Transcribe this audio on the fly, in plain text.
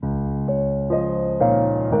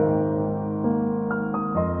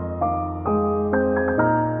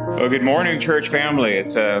Well, good morning, church family.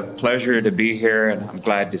 It's a pleasure to be here, and I'm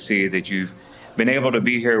glad to see that you've been able to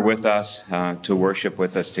be here with us to worship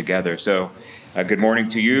with us together. So good morning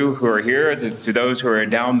to you who are here, to those who are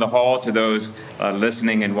down the hall, to those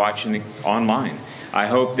listening and watching online. I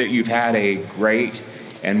hope that you've had a great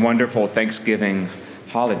and wonderful Thanksgiving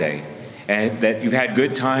holiday and that you've had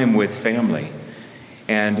good time with family.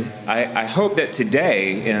 And I hope that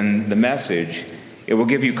today in the message, it will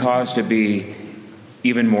give you cause to be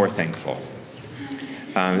even more thankful.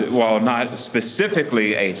 While not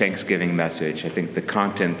specifically a Thanksgiving message, I think the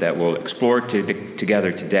content that we'll explore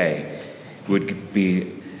together today would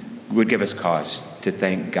give us cause to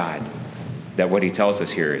thank God that what he tells us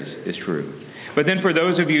here is true. But then for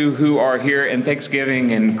those of you who are here in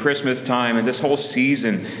Thanksgiving and Christmas time, and this whole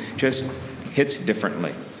season just hits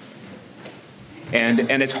differently. And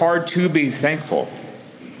it's hard to be thankful.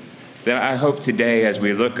 Then I hope today, as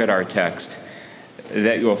we look at our text,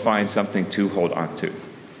 that you will find something to hold on to.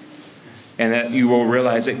 And that you will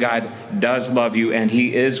realize that God does love you, and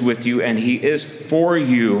he is with you, and he is for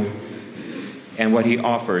you. And what he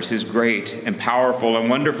offers, his great and powerful and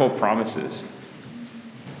wonderful promises,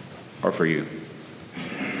 are for you.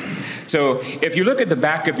 So if you look at the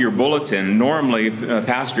back of your bulletin, normally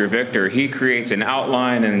Pastor Victor, he creates an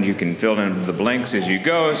outline and you can fill in the blanks as you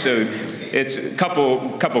go. So it's a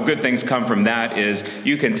couple good things come from that is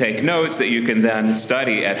you can take notes that you can then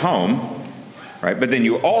study at home, right? But then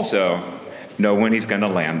you also know when he's going to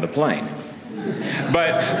land the plane.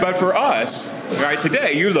 But for us, right,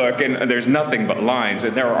 today you look and there's nothing but lines,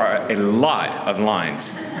 and there are a lot of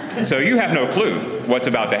lines. So you have no clue what's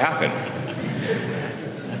about to happen.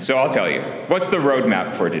 So I'll tell you, what's the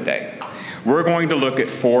roadmap for today? We're going to look at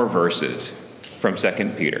 4 verses from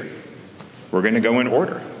 2 Peter. We're going to go in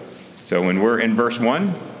order. So when we're in verse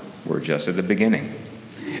 1, we're just at the beginning.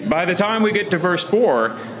 By the time we get to verse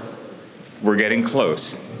 4, we're getting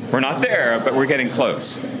close. We're not there, but we're getting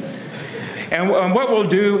close. And what we'll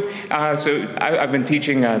do, I've been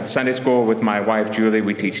teaching Sunday school with my wife, Julie.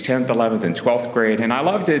 We teach 10th, 11th, and 12th grade. And I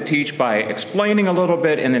love to teach by explaining a little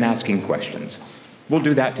bit and then asking questions. We'll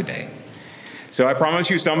do that today. So I promise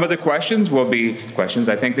you some of the questions will be questions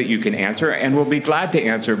I think that you can answer, and we'll be glad to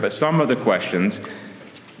answer, but some of the questions,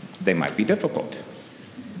 they might be difficult.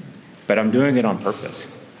 But I'm doing it on purpose.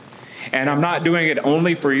 And I'm not doing it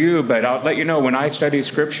only for you, but I'll let you know when I study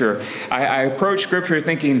Scripture, I approach Scripture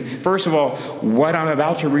thinking, first of all, what I'm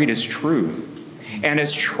about to read is true, and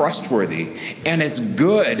it's trustworthy, and it's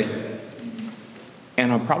good,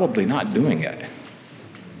 and I'm probably not doing it.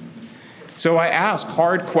 So I ask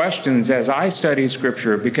hard questions as I study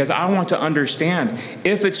Scripture because I want to understand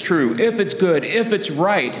if it's true, if it's good, if it's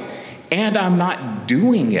right, and I'm not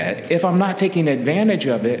doing it, if I'm not taking advantage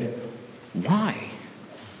of it, why?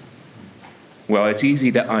 Well, it's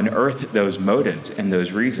easy to unearth those motives and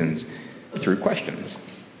those reasons through questions.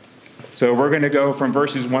 So we're going to go from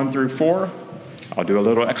verses 1 through 4. I'll do a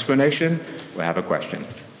little explanation. We'll have a question.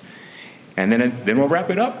 And then we'll wrap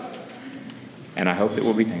it up. And I hope that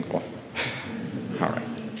we'll be thankful. All right.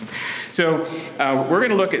 So we're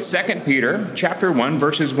going to look at 2 Peter chapter 1,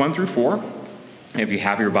 verses 1 through 4. If you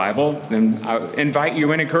have your Bible, then I invite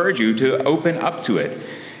you and encourage you to open up to it.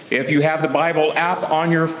 If you have the Bible app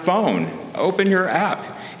on your phone, open your app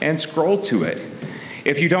and scroll to it.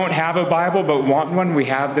 If you don't have a Bible but want one, we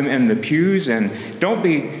have them in the pews. And don't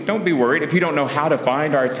be worried. If you don't know how to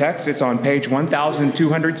find our text, it's on page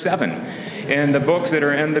 1207 in the books that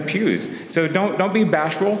are in the pews. So don't be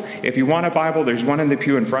bashful. If you want a Bible, there's one in the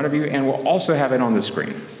pew in front of you, and we'll also have it on the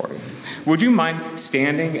screen for you. Would you mind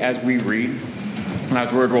standing as we read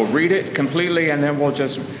God's word? We'll read it completely, and then we'll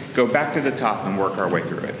just go back to the top and work our way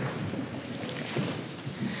through it.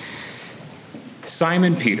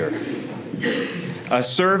 Simon Peter, a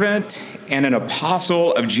servant and an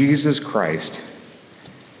apostle of Jesus Christ,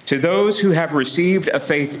 to those who have received a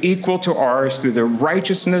faith equal to ours through the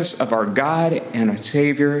righteousness of our God and our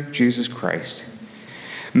Savior, Jesus Christ,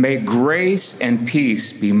 may grace and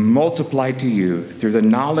peace be multiplied to you through the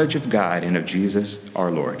knowledge of God and of Jesus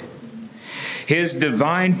our Lord. His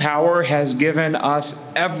divine power has given us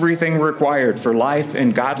everything required for life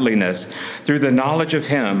and godliness through the knowledge of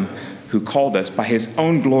him who called us by his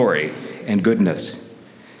own glory and goodness.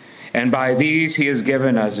 And by these he has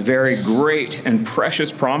given us very great and precious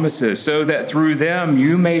promises, so that through them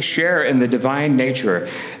you may share in the divine nature,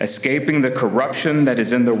 escaping the corruption that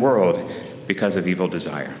is in the world because of evil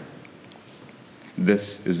desire.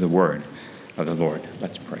 This is the word of the Lord.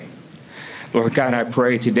 Let's pray. Lord God, I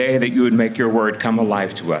pray today that you would make your word come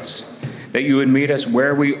alive to us, that you would meet us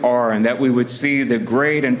where we are, and that we would see the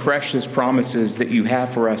great and precious promises that you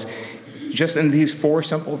have for us just in these 4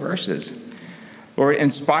 simple verses. Lord,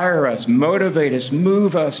 inspire us, motivate us,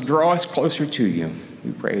 move us, draw us closer to you.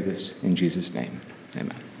 We pray this in Jesus' name.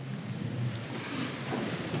 Amen.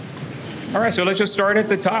 All right, so let's just start at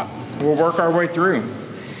the top. We'll work our way through.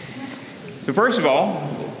 So first of all,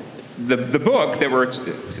 the book that we're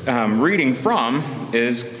reading from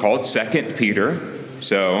is called 2 Peter.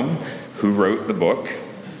 So who wrote the book?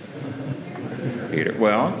 Peter.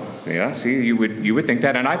 Well, yeah, see, you would think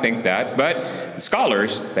that, and I think that, but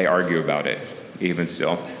scholars, they argue about it, even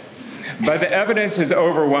still. But the evidence is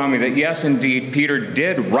overwhelming that, yes, indeed, Peter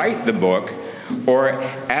did write the book, or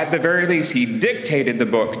at the very least, he dictated the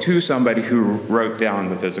book to somebody who wrote down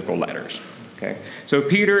the physical letters. Okay? So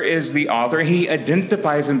Peter is the author. He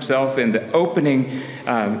identifies himself in the opening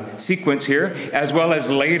sequence here, as well as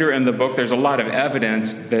later in the book. There's a lot of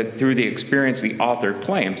evidence that through the experience the author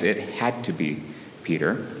claims it had to be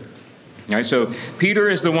Peter. All right, so Peter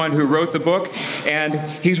is the one who wrote the book, and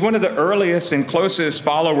he's one of the earliest and closest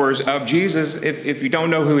followers of Jesus. If you don't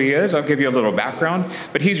know who he is, I'll give you a little background.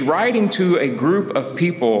 But he's writing to a group of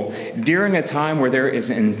people during a time where there is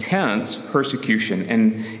intense persecution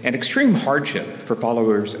and extreme hardship for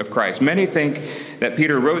followers of Christ. Many think that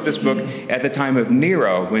Peter wrote this book at the time of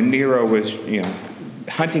Nero, when Nero was,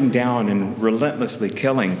 hunting down and relentlessly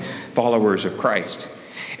killing followers of Christ.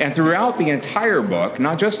 And throughout the entire book,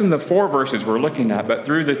 not just in the 4 verses we're looking at, but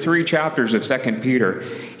through the 3 chapters of 2 Peter,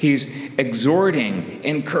 he's exhorting,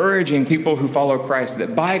 encouraging people who follow Christ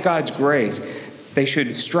that by God's grace, they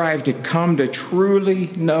should strive to come to truly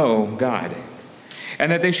know God,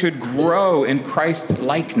 and that they should grow in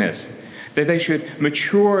Christ-likeness, that they should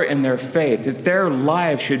mature in their faith, that their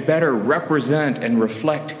lives should better represent and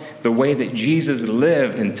reflect the way that Jesus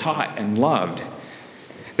lived and taught and loved,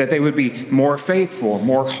 that they would be more faithful,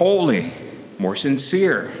 more holy, more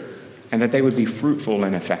sincere, and that they would be fruitful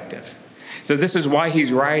and effective. So this is why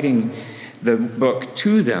he's writing the book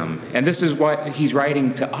to them, and this is what he's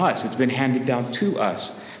writing to us. It's been handed down to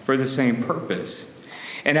us for the same purpose.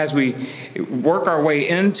 And as we work our way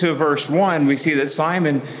into verse 1, we see that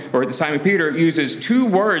Simon Peter uses 2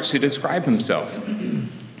 words to describe himself.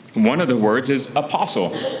 One of the words is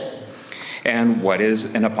apostle. And what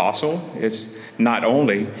is an apostle? It's not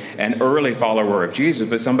only an early follower of Jesus,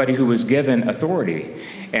 but somebody who was given authority.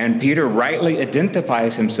 And Peter rightly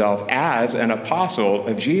identifies himself as an apostle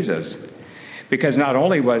of Jesus, because not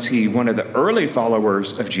only was he one of the early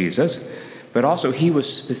followers of Jesus, but also he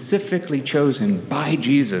was specifically chosen by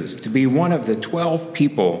Jesus to be one of the 12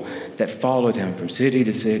 people that followed him from city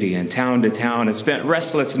to city and town to town and spent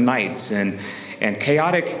restless nights and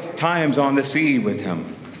chaotic times on the sea with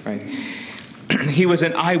him, right? He was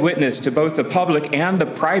an eyewitness to both the public and the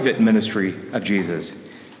private ministry of Jesus.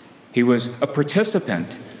 He was a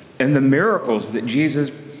participant in the miracles that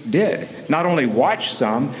Jesus did. Not only watched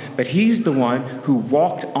some, but he's the one who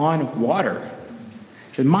walked on water.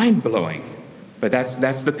 It's mind-blowing. But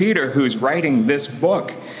that's the Peter who's writing this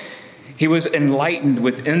book. He was enlightened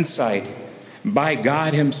with insight by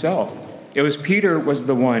God himself. Peter was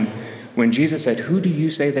the one, when Jesus said, "Who do you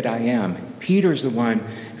say that I am?" Peter's the one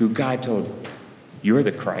who God told, "You're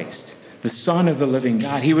the Christ, the Son of the living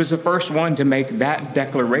God." He was the first one to make that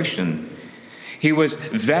declaration. He was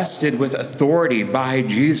vested with authority by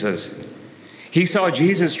Jesus. He saw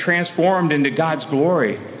Jesus transformed into God's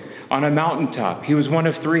glory on a mountaintop. He was one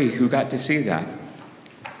of 3 who got to see that.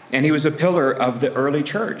 And he was a pillar of the early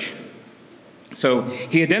church. So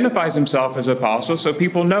he identifies himself as apostle so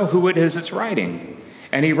people know who it is that's writing.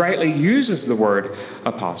 And he rightly uses the word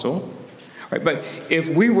apostle. Right, but if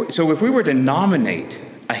we were to nominate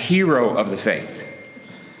a hero of the faith,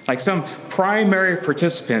 like some primary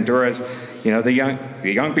participant, or as the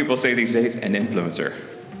young people say these days, an influencer,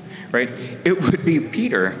 right? It would be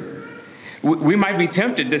Peter. We might be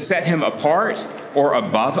tempted to set him apart or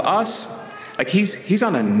above us, like he's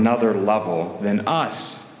on another level than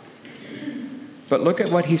us. But look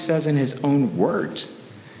at what he says in his own words.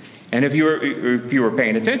 And if you were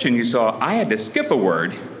paying attention, you saw I had to skip a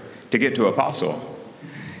word to get to apostle,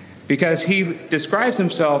 because he describes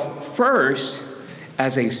himself first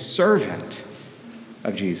as a servant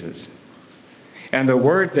of Jesus. And the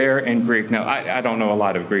word there in Greek, now I don't know a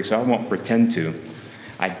lot of Greek, so I won't pretend to.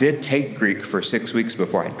 I did take Greek for 6 weeks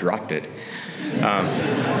before I dropped it.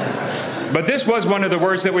 But this was one of the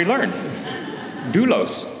words that we learned,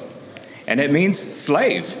 doulos, and it means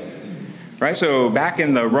slave, right? So back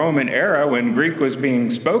in the Roman era, when Greek was being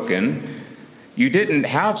spoken, you didn't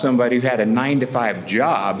have somebody who had a 9-to-5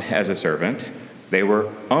 job as a servant. They were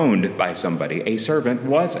owned by somebody. A servant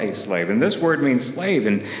was a slave, and this word means slave.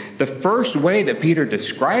 And the first way that Peter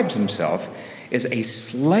describes himself is a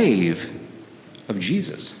slave of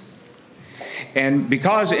Jesus. And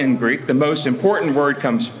because in Greek, the most important word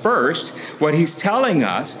comes first, what he's telling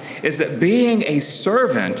us is that being a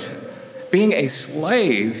servant, being a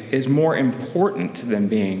slave, is more important than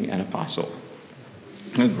being an apostle.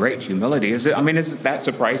 Great humility. Is that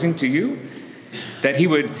surprising to you? That he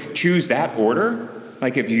would choose that order?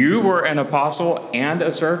 Like if you were an apostle and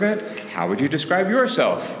a servant, how would you describe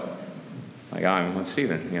yourself? Like, I'm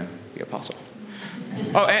Stephen, the apostle.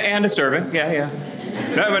 Oh, and a servant, yeah.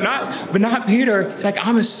 No, but not Peter. It's like,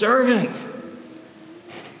 I'm a servant.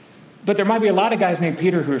 But there might be a lot of guys named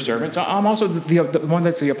Peter who are servants. I'm also the one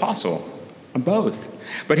that's the apostle. I'm both.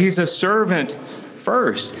 But he's a servant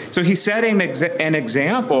first. So he's setting an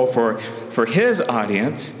example for his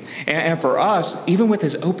audience and for us, even with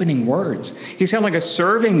his opening words. He's telling us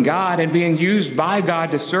serving God and being used by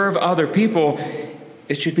God to serve other people,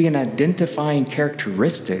 it should be an identifying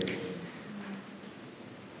characteristic.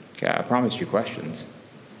 Okay, I promised you questions.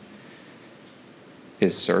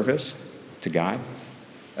 Is service to God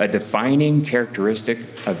a defining characteristic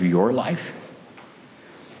of your life?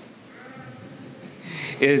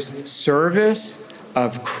 Is service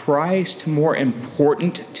of Christ more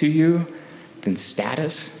important to you than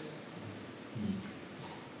status?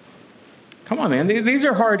 Come on, man. These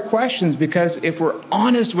are hard questions because if we're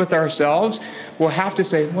honest with ourselves, we'll have to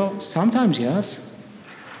say, well, sometimes yes,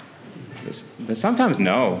 but sometimes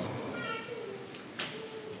no.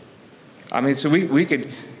 So we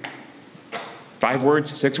could 5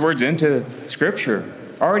 words, 6 words into Scripture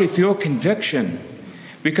already feel conviction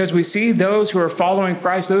because we see those who are following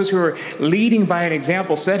Christ, those who are leading by an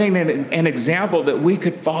example, setting an example that we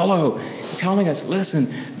could follow, telling us, listen,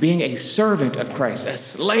 being a servant of Christ, a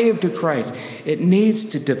slave to Christ, it needs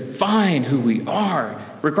to define who we are,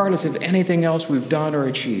 regardless of anything else we've done or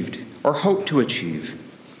achieved or hope to achieve.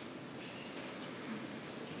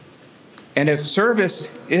 And if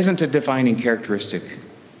service isn't a defining characteristic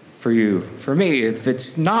for you, for me, if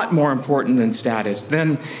it's not more important than status,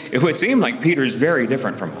 then it would seem like Peter's very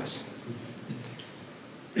different from us.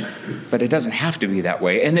 But it doesn't have to be that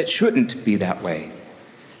way, and it shouldn't be that way.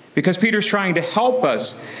 Because Peter's trying to help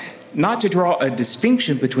us not to draw a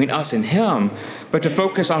distinction between us and him, but to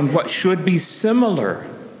focus on what should be similar.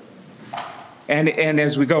 And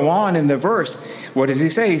as we go on in the verse, what does he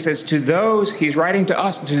say? He says, to those, he's writing to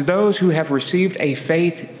us, to those who have received a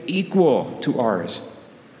faith equal to ours.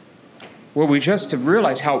 Well, we just have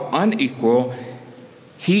realized how unequal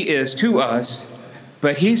he is to us,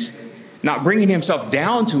 but he's not bringing himself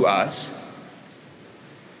down to us.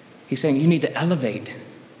 He's saying you need to elevate.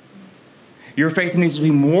 Your faith needs to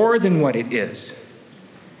be more than what it is.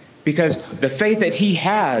 Because the faith that he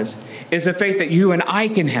has is a faith that you and I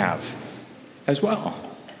can have as well.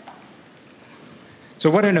 So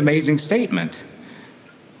what an amazing statement.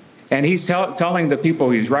 And he's telling the people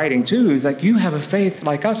he's writing to, he's like, you have a faith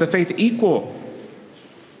like us, a faith equal.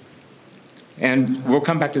 And we'll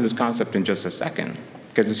come back to this concept in just a second,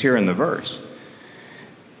 because it's here in the verse.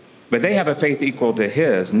 But they have a faith equal to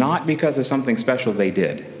his, not because of something special they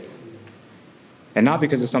did. And not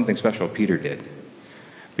because of something special Peter did.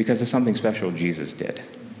 Because of something special Jesus did.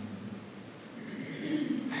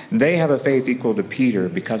 They have a faith equal to Peter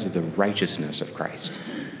because of the righteousness of Christ.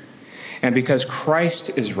 And because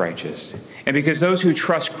Christ is righteous. And because those who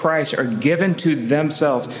trust Christ are given to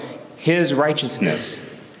themselves his righteousness,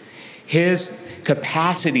 his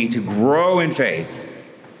capacity to grow in faith,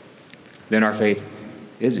 then our faith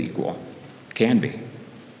is equal, can be.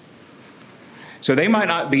 So they might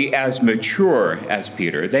not be as mature as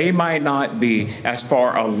Peter. They might not be as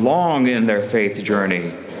far along in their faith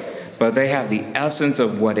journey, but they have the essence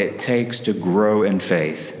of what it takes to grow in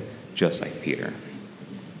faith, just like Peter.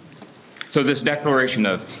 So this declaration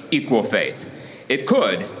of equal faith, it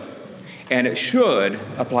could and it should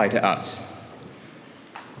apply to us.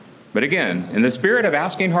 But again, in the spirit of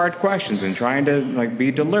asking hard questions and trying to be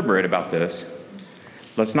deliberate about this,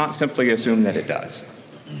 let's not simply assume that it does.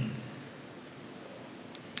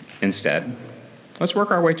 Instead, let's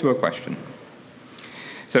work our way to a question.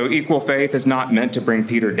 So equal faith is not meant to bring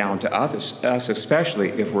Peter down to us,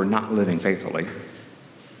 especially if we're not living faithfully,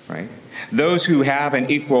 right? Those who have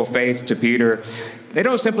an equal faith to Peter, they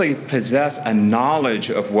don't simply possess a knowledge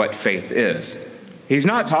of what faith is. He's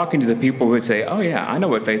not talking to the people who would say, oh yeah, I know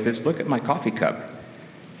what faith is. Look at my coffee cup.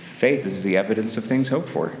 Faith is the evidence of things hoped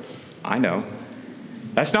for. I know.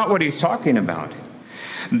 That's not what he's talking about.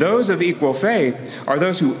 Those of equal faith are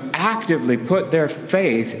those who actively put their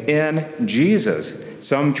faith in Jesus.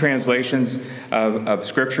 Some translations of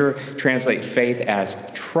Scripture translate faith as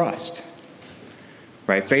trust.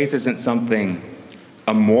 Right? Faith isn't something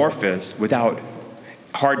amorphous, without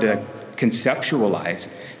hard to conceptualize.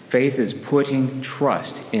 Faith is putting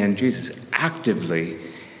trust in Jesus, actively,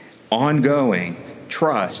 ongoing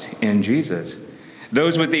trust in Jesus.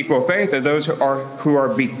 Those with equal faith are those who are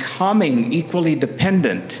becoming equally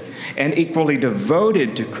dependent and equally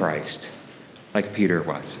devoted to Christ, like Peter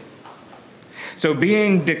was. So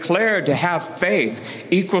being declared to have faith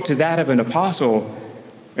equal to that of an apostle,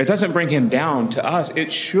 it doesn't bring him down to us.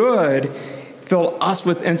 It should fill us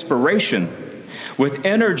with inspiration, with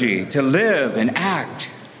energy to live and act,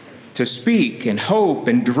 to speak and hope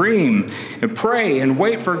and dream and pray and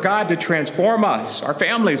wait for God to transform us, our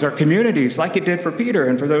families, our communities, like it did for Peter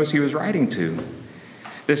and for those he was writing to.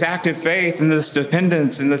 This active faith and this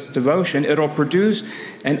dependence and this devotion, it'll produce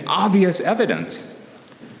an obvious evidence.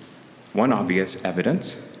 One obvious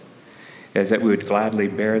evidence is that we would gladly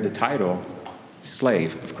bear the title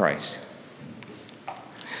slave of Christ.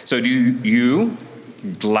 So do you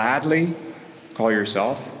gladly call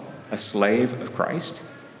yourself a slave of Christ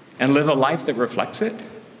and live a life that reflects it?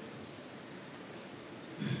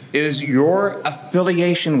 Is your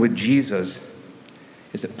affiliation with Jesus,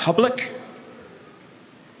 is it public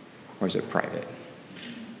or is it private?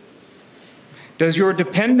 Does your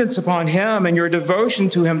dependence upon him and your devotion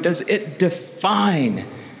to him, does it define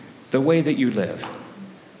the way that you live?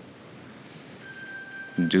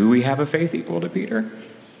 Do we have a faith equal to Peter?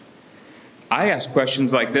 I ask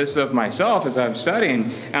questions like this of myself as I'm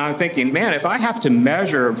studying, and I'm thinking, man, if I have to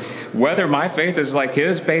measure whether my faith is like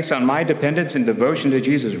his based on my dependence and devotion to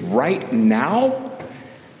Jesus right now,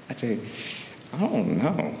 I'd say, I don't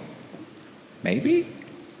know. Maybe?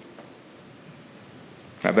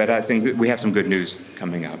 But I think that we have some good news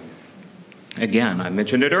coming up. Again, I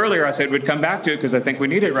mentioned it earlier. I said we'd come back to it because I think we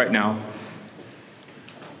need it right now.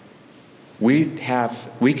 We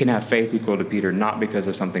can have faith equal to Peter not because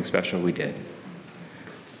of something special we did,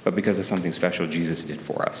 but because of something special Jesus did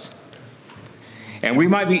for us. And we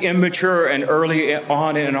might be immature and early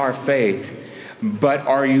on in our faith, but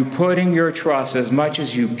are you putting your trust as much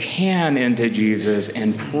as you can into Jesus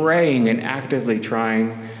and praying and actively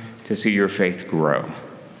trying to see your faith grow?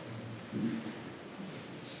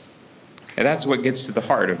 And that's what gets to the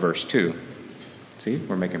heart of verse 2. See,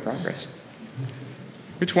 we're making progress.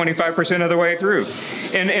 We're 25% of the way through.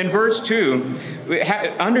 In verse 2,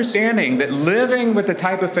 understanding that living with the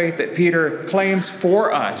type of faith that Peter claims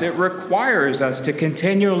for us, it requires us to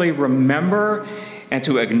continually remember and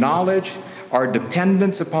to acknowledge our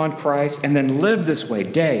dependence upon Christ and then live this way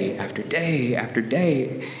day after day after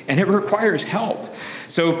day. And it requires help.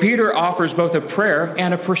 So Peter offers both a prayer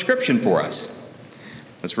and a prescription for us.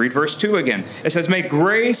 Let's read verse 2 again. It says, "May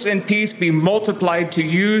grace and peace be multiplied to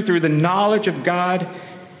you through the knowledge of God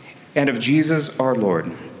and of Jesus our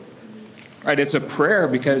Lord." Right, it's a prayer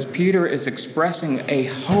because Peter is expressing a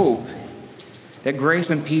hope that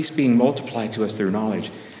grace and peace being multiplied to us through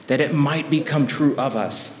knowledge, that it might become true of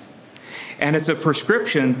us. And it's a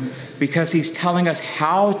prescription because he's telling us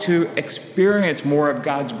how to experience more of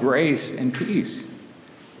God's grace and peace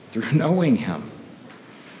through knowing him.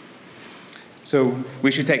 So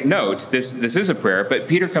we should take note, this is a prayer, but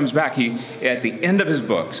Peter comes back at the end of his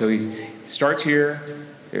book. So he starts here.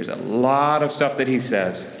 There's a lot of stuff that he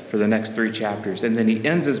says for the next 3 chapters. And then he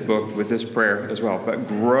ends his book with this prayer as well. But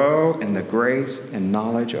grow in the grace and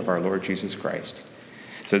knowledge of our Lord Jesus Christ.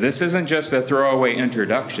 So this isn't just a throwaway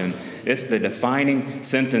introduction. It's the defining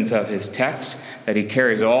sentence of his text that he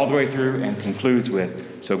carries all the way through and concludes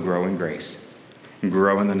with, so grow in grace and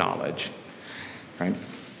grow in the knowledge, right?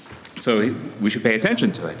 So we should pay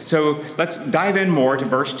attention to it. So let's dive in more to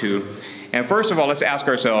verse 2. And first of all, let's ask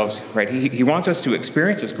ourselves, right, he wants us to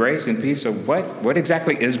experience his grace and peace. So what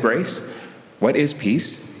exactly is grace? What is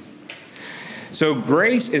peace? So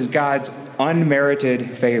grace is God's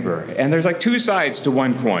unmerited favor. And there's like 2 sides to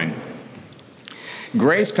one coin.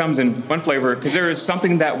 Grace comes in one flavor because there is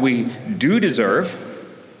something that we do deserve,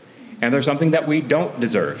 and there's something that we don't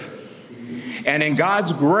deserve. And in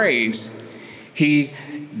God's grace, he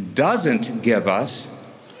doesn't give us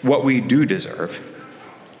what we do deserve,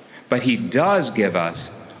 but he does give us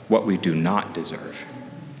what we do not deserve.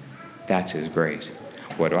 That's his grace.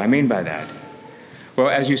 What do I mean by that? Well,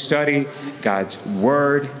 as you study God's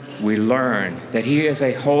word, we learn that he is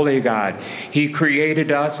a holy God. He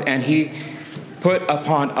created us and he put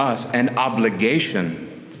upon us an obligation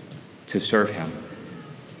to serve him.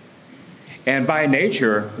 And by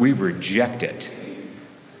nature, we reject it.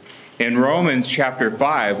 In Romans chapter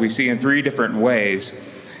 5, we see in 3 different ways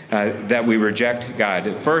that we reject God.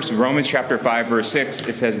 First, in Romans chapter 5, verse 6,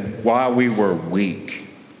 it says, while we were weak.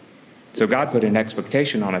 So God put an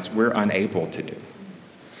expectation on us we're unable to do.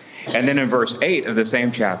 And then in verse 8 of the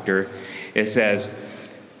same chapter, it says,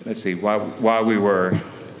 let's see, while we were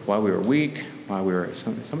weak,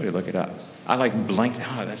 somebody look it up. I blanked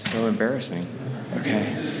out. That's so embarrassing. Okay.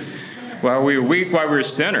 While we were weak, while we were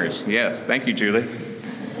sinners. Yes, thank you, Julie.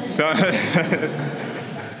 So,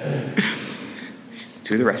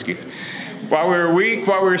 to the rescue. While we were weak,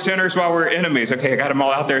 while we were sinners, while we were enemies. Okay, I got them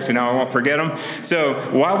all out there, so now I won't forget them. So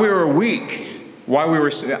while we were weak, while we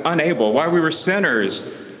were unable, while we were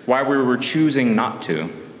sinners, while we were choosing not to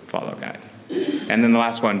follow God. And then the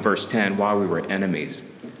last one, verse 10, while we were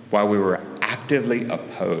enemies, while we were actively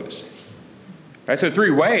opposed. Right, so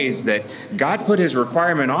 3 ways that God put his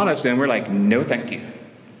requirement on us, and we're like, no, thank you.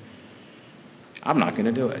 I'm not going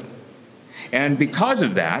to do it. And because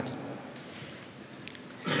of that,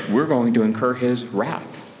 we're going to incur his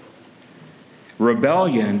wrath.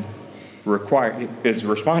 Rebellion is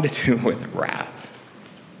responded to with wrath.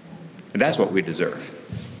 And that's what we deserve.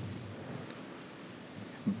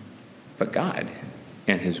 But God,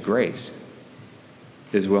 in his grace,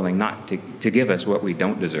 is willing not to give us what we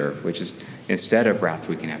don't deserve, which is instead of wrath,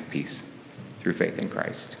 we can have peace through faith in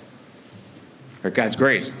Christ. Or God's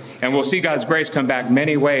grace. And we'll see God's grace come back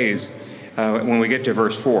many ways when we get to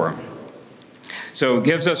verse 4. So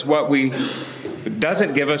it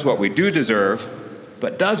doesn't give us what we do deserve,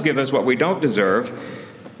 but does give us what we don't deserve.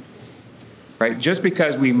 Right? Just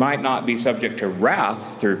because we might not be subject to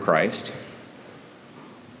wrath through Christ,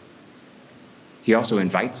 he also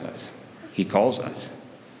invites us. He calls us.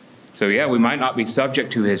 So yeah, we might not be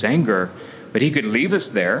subject to his anger, but he could leave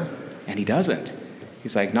us there, and he doesn't.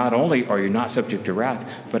 He's like, not only are you not subject to wrath,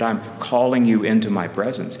 but I'm calling you into my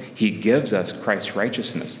presence. He gives us Christ's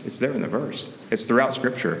righteousness. It's there in the verse. It's throughout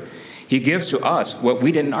Scripture. He gives to us what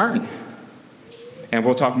we didn't earn. And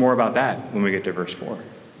we'll talk more about that when we get to verse 4.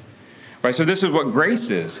 Right, so this is what grace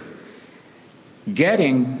is.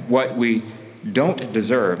 Getting what we don't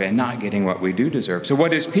deserve and not getting what we do deserve. So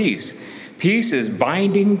what is peace? Peace is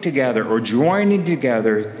binding together or joining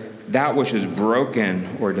together that which is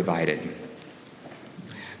broken or divided.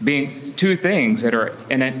 Being 2 things that are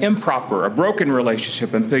in an improper, a broken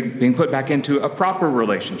relationship and being put back into a proper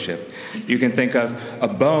relationship. You can think of a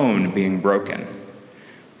bone being broken.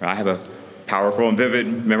 I have a powerful and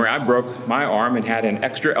vivid memory. I broke my arm and had an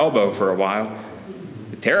extra elbow for a while.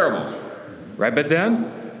 Terrible, right? But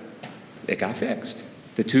then it got fixed.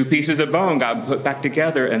 The 2 pieces of bone got put back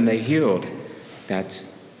together and they healed.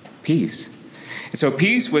 That's peace. And so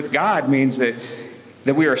peace with God means that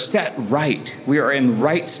we are set right. We are in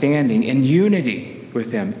right standing, in unity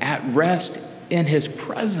with him, at rest in his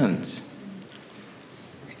presence.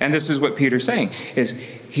 And this is what Peter's saying, is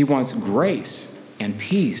he wants grace and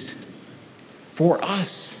peace for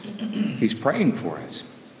us. He's praying for us.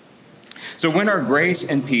 So when are grace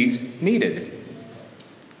and peace needed?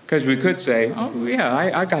 Because we could say, oh, yeah,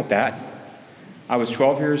 I got that. I was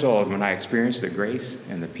 12 years old when I experienced the grace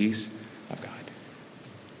and the peace of God.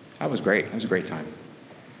 That was great. It was a great time.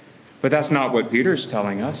 But that's not what Peter's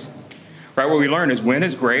telling us. Right? What we learn is, when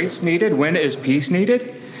is grace needed? When is peace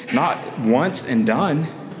needed? Not once and done,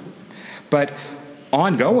 but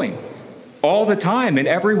ongoing, all the time, in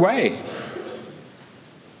every way.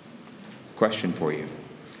 Question for you.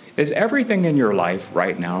 Is everything in your life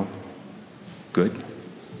right now good?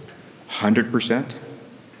 100%?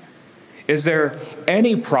 Is there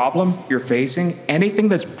any problem you're facing? Anything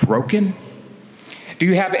that's broken? Do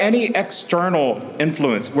you have any external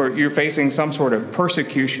influence where you're facing some sort of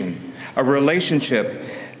persecution, a relationship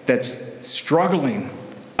that's struggling,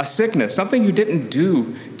 a sickness, something you didn't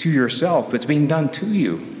do to yourself that's being done to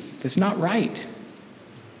you that's not right?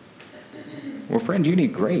 Well, friend, you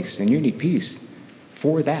need grace and you need peace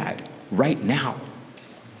for that right now.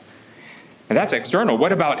 And that's external.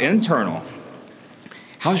 What about internal?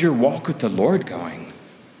 How's your walk with the Lord going?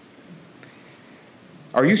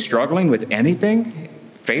 Are you struggling with anything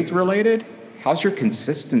faith-related? How's your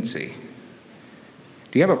consistency?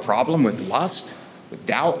 Do you have a problem with lust, with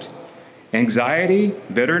doubt, anxiety,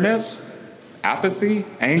 bitterness, apathy,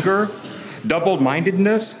 anger,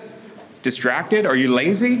 double-mindedness, distracted? Are you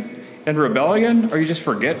lazy and rebellion? Are you just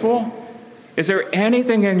forgetful? Is there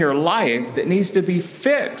anything in your life that needs to be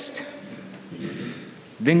fixed?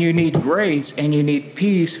 Then you need grace and you need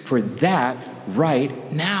peace for that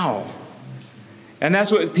right now. And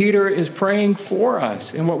that's what Peter is praying for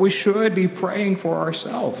us and what we should be praying for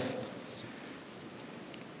ourselves.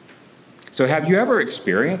 So have you ever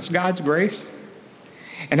experienced God's grace?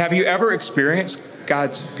 And have you ever experienced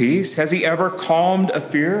God's peace? Has he ever calmed a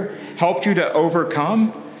fear, helped you to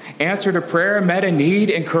overcome, answered a prayer, met a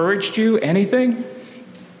need, encouraged you, anything?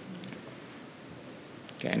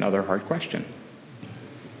 Okay, another hard question.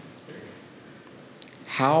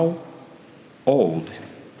 How old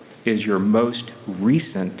is your most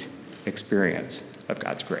recent experience of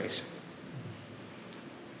God's grace?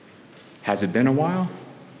 Has it been a while?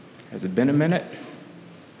 Has it been a minute?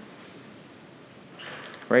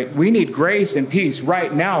 Right? We need grace and peace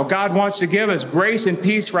right now. God wants to give us grace and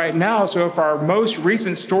peace right now. So if our most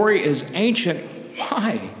recent story is ancient,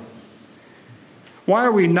 why? Why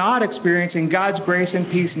are we not experiencing God's grace and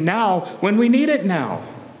peace now when we need it now?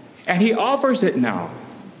 And He offers it now.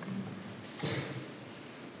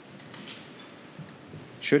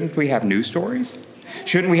 Shouldn't we have new stories?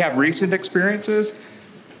 Shouldn't we have recent experiences?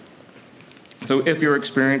 So if your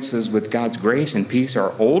experiences with God's grace and peace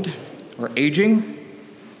are old or aging,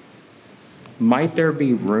 might there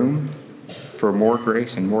be room for more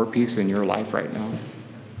grace and more peace in your life right now?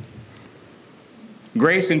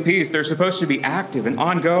 Grace and peace, they're supposed to be active and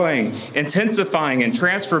ongoing, intensifying and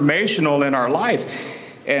transformational in our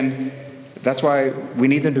life. And that's why we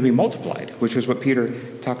need them to be multiplied, which is what Peter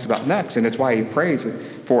talks about next. And it's why he prays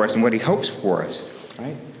for us and what he hopes for us,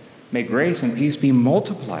 right? May grace and peace be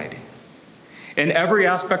multiplied. In every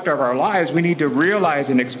aspect of our lives, we need to realize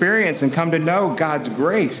and experience and come to know God's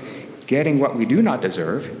grace, getting what we do not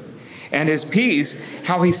deserve, and His peace,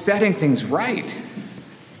 how He's setting things right.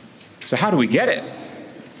 So how do we get it?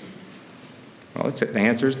 Well, the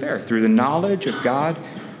answer is there, through the knowledge of God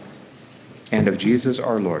and of Jesus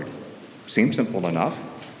our Lord. Seems simple enough.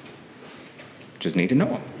 Just need to know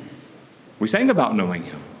Him. We sang about knowing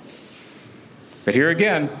Him. But here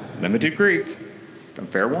again, limited Greek,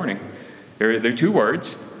 fair warning. There are two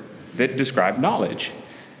words that describe knowledge.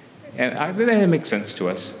 And that makes sense to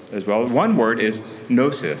us as well. One word is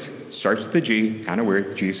gnosis. Starts with the G, kind of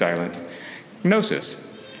weird, G silent. Gnosis.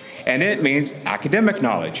 And it means academic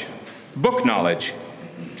knowledge, book knowledge,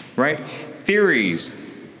 right? Theories,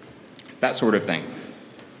 that sort of thing.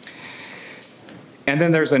 And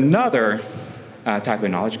then there's another type of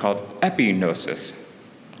knowledge called epignosis.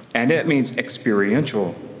 And it means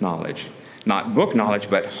experiential knowledge. Not book knowledge,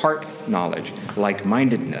 but heart knowledge,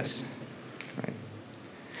 like-mindedness. Right?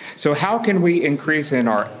 So how can we increase in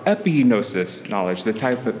our epignosis knowledge, the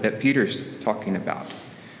type that Peter's talking about?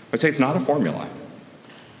 I'd say it's not a formula,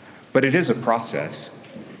 but it is a process.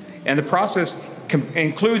 And the process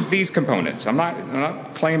includes these components. I'm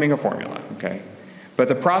not claiming a formula, okay? But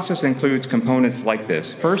the process includes components like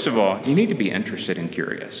this. First of all, you need to be interested and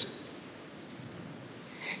curious.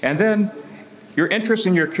 And then your interest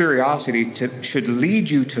and your curiosity should lead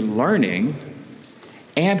you to learning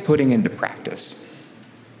and putting into practice.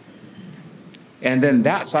 And then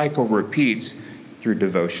that cycle repeats through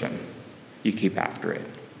devotion. You keep after it.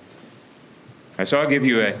 So I'll give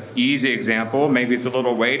you an easy example. Maybe it's a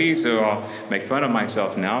little weighty, so I'll make fun of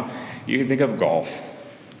myself now. You can think of golf,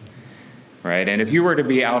 right? And if you were to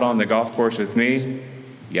be out on the golf course with me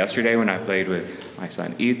yesterday when I played with my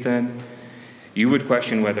son Ethan, you would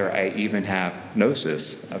question whether I even have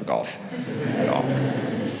gnosis of golf at all.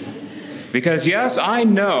 Because yes, I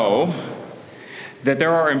know that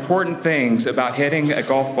there are important things about hitting a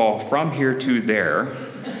golf ball from here to there,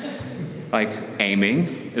 like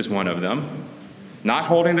aiming is one of them, not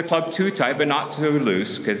holding the club too tight but not too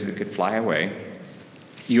loose because it could fly away.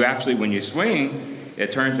 You actually, when you swing,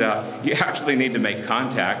 it turns out you actually need to make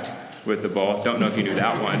contact with the ball. Don't know if you knew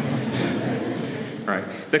that one. Right.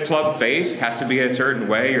 The club face has to be a certain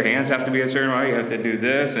way. Your hands have to be a certain way. You have to do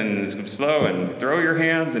this and slow and throw your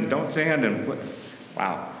hands and don't stand and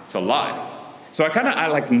wow, it's a lot. So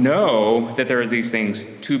I know that there are these things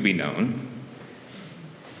to be known.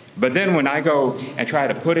 But then when I go and try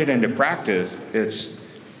to put it into practice,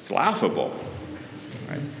 it's laughable.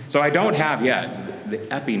 Right? So I don't have yet the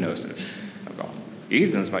epignosis of golf.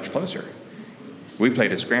 Ethan's much closer. We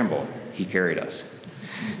played a scramble. He carried us.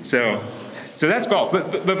 So that's golf.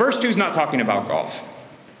 But verse 2 is not talking about golf.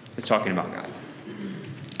 It's talking about God.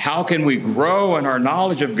 How can we grow in our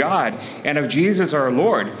knowledge of God and of Jesus our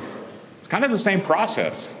Lord? It's kind of the same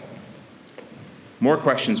process. More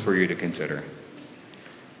questions for you to consider.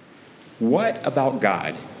 What about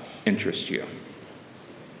God interests you?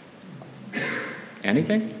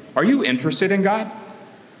 Anything? Are you interested in God?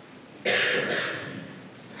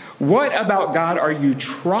 What about God are you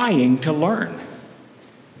trying to learn?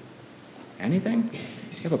 Anything?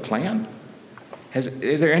 You have a plan?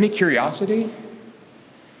 Is there any curiosity?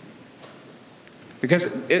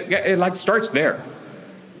 Because it starts there.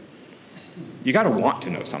 You got to want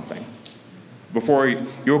to know something before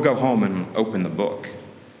you'll go home and open the book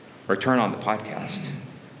or turn on the podcast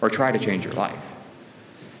or try to change your life.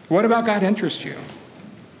 What about God interests you?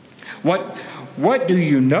 What do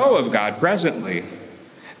you know of God presently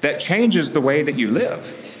that changes the way that you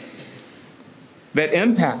live? that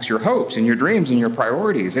impacts your hopes and your dreams and your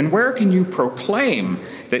priorities? And where can you proclaim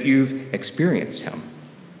that you've experienced him?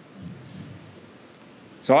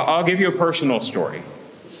 So I'll give you a personal story,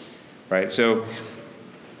 right? So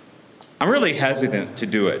I'm really hesitant to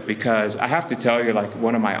do it because I have to tell you, like,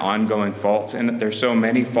 one of my ongoing faults, and there's so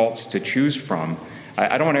many faults to choose from.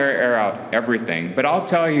 I don't want to air out everything, but I'll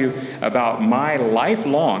tell you about my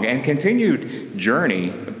lifelong and continued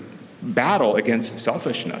journey, battle against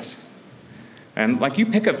selfishness. And like, you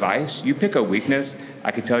pick a vice, you pick a weakness,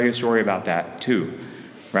 I could tell you a story about that too,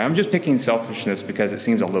 right? I'm just picking selfishness because it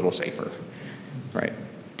seems a little safer, right?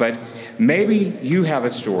 But maybe you have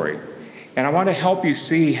a story, and I want to help you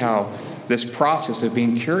see how this process of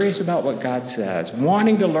being curious about what God says,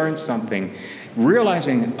 wanting to learn something,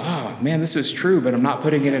 realizing, oh man, this is true, but I'm not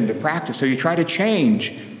putting it into practice. So you try to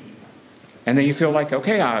change, and then you feel like,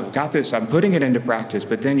 okay, I've got this, I'm putting it into practice,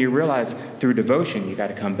 but then you realize through devotion, you got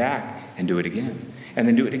to come back and do it again, and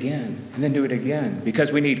then do it again, and then do it again,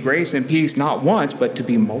 because we need grace and peace not once, but to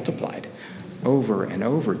be multiplied over and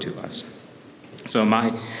over to us. So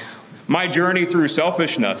my journey through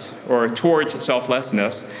selfishness, or towards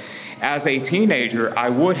selflessness, as a teenager, I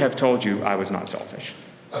would have told you I was not selfish,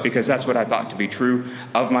 because that's what I thought to be true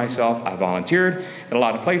of myself. I volunteered at a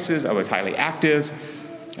lot of places. I was highly active.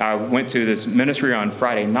 I went to this ministry on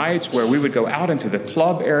Friday nights where we would go out into the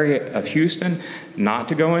club area of Houston, not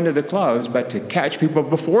to go into the clubs, but to catch people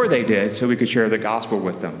before they did so we could share the gospel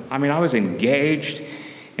with them. I mean, I was engaged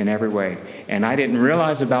in every way, and I didn't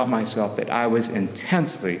realize about myself that I was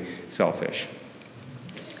intensely selfish.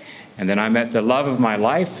 And then I met the love of my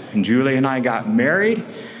life, and Julie and I got married.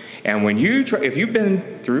 And when if you've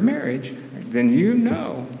been through marriage, then you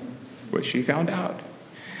know what she found out.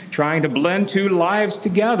 Trying to blend two lives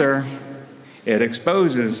together, it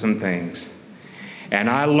exposes some things. And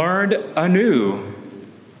I learned anew,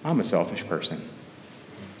 I'm a selfish person.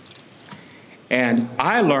 And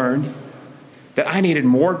I learned that I needed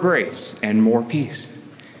more grace and more peace.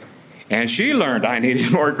 And she learned I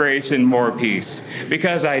needed more grace and more peace,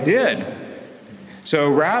 because I did.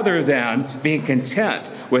 So rather than being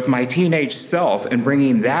content with my teenage self and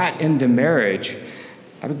bringing that into marriage,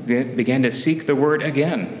 I began to seek the word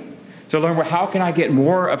again, to learn, well, how can I get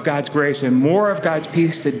more of God's grace and more of God's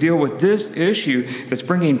peace to deal with this issue that's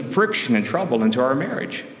bringing friction and trouble into our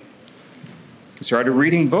marriage? I started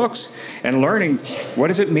reading books and learning, what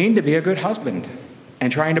does it mean to be a good husband,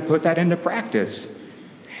 and trying to put that into practice.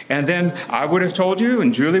 And then I would have told you,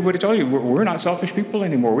 and Julie would have told you, we're not selfish people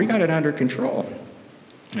anymore. We got it under control.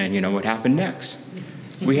 And you know what happened next?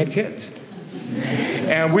 We had kids.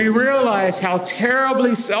 And we realized how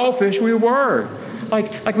terribly selfish we were.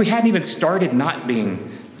 Like we hadn't even started not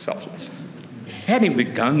being selfless. We hadn't even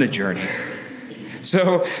begun the journey.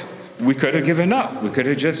 So we could have given up. We could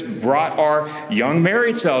have just brought our young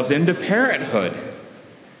married selves into parenthood.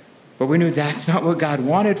 But we knew that's not what God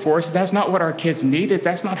wanted for us. That's not what our kids needed.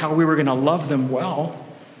 That's not how we were going to love them well.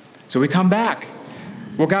 So we come back.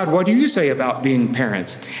 Well, God, what do you say about being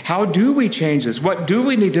parents? How do we change this? What do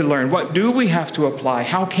we need to learn? What do we have to apply?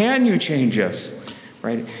 How can you change us?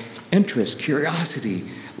 Right? Interest, curiosity,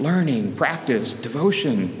 learning, practice,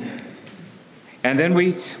 devotion. And then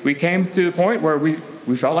we came to the point where we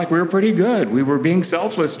felt like we were pretty good. We were being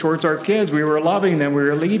selfless towards our kids. We were loving them. We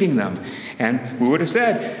were leading them. And I would have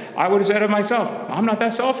said of myself, I'm not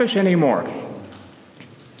that selfish anymore.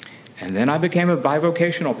 And then I became a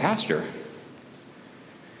bivocational pastor.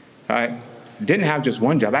 I didn't have just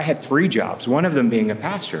one job. I had 3 jobs, one of them being a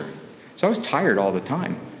pastor. So I was tired all the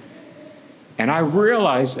time. And I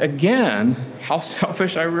realized again how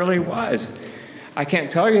selfish I really was. I can't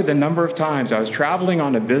tell you the number of times I was traveling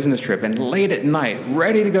on a business trip, and late at night,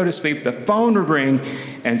 ready to go to sleep, the phone would ring,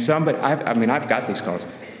 and somebody, I've got these calls.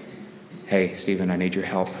 Hey, Stephen, I need your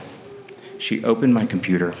help. She opened my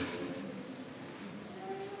computer.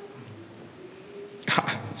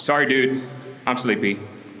 Sorry, dude, I'm sleepy.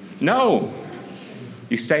 No,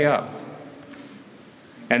 you stay up.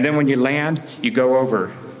 And then when you land, you go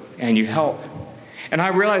over and you help. And I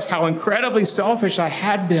realized how incredibly selfish I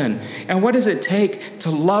had been. And what does it take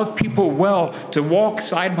to love people well, to walk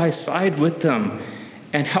side by side with them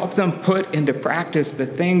and help them put into practice the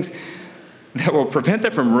things that will prevent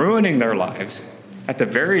them from ruining their lives, at the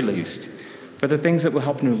very least, but the things that will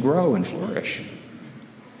help them grow and flourish.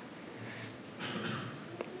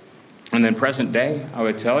 And then present day, I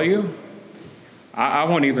would tell you, I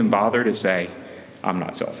won't even bother to say I'm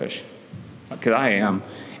not selfish, because I am,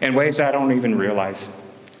 in ways I don't even realize,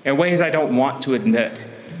 in ways I don't want to admit.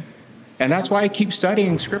 And that's why I keep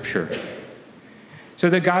studying Scripture, so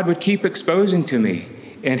that God would keep exposing to me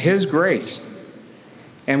in His grace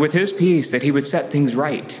and with his peace that he would set things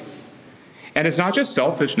right. And it's not just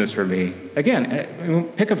selfishness for me. Again,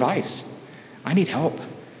 pick a vice. I need help.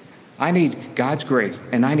 I need God's grace,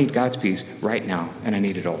 and I need God's peace right now, and I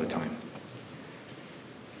need it all the time.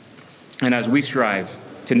 And as we strive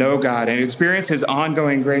to know God and experience his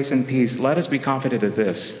ongoing grace and peace, let us be confident of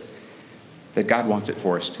this, that God wants it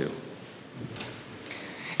for us too.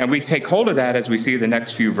 And we take hold of that as we see the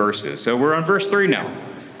next few verses. So we're on verse 3 now.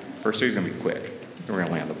 Verse 3 is going to be quick. We're going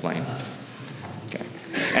to land the plane. Okay.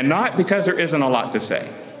 And not because there isn't a lot to say.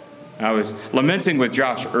 I was lamenting with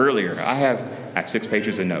Josh earlier. I have 6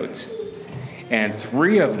 pages of notes. And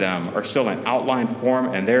 3 of them are still in outline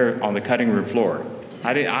form, and they're on the cutting room floor.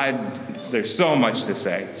 There's so much to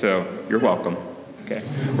say, so you're welcome. Okay,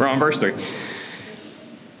 we're on verse 3.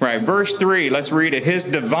 Right, verse 3, let's read it. His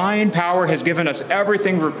divine power has given us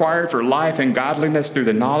everything required for life and godliness through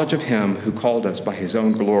the knowledge of him who called us by his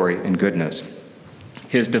own glory and goodness.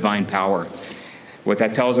 His divine power. What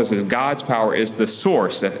that tells us is God's power is the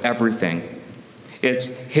source of everything. It's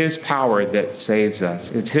his power that saves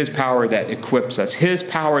us. It's his power that equips us. His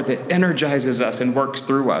power that energizes us and works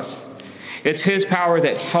through us. It's his power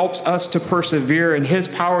that helps us to persevere, and his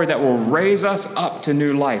power that will raise us up to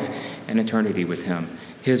new life and eternity with him.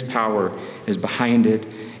 His power is behind it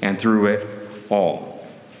and through it all.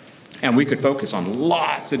 And we could focus on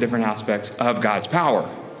lots of different aspects of God's power.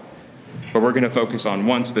 But we're going to focus on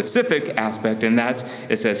one specific aspect, and that's,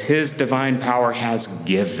 it says, his divine power has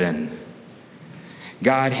given.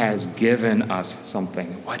 God has given us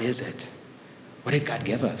something. What is it? What did God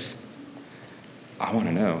give us? I want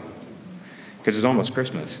to know. Because it's almost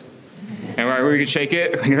Christmas. And we can shake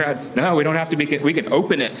it. No, we don't have to be. We can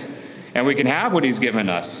open it. And we can have what he's given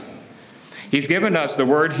us. He's given us, the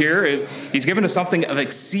word here is, he's given us something of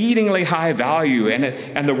exceedingly high value.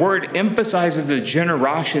 And the word emphasizes the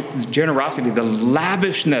generosity, the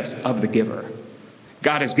lavishness of the giver.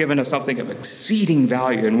 God has given us something of exceeding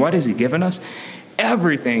value. And what has he given us?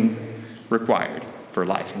 Everything required for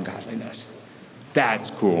life and godliness.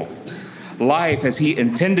 That's cool. Life as he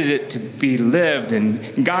intended it to be lived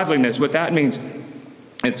in godliness. What that means,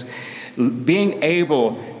 it's being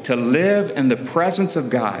able to live in the presence of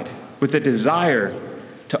God with a desire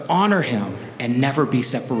to honor him and never be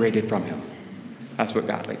separated from him. That's what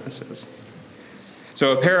godliness is.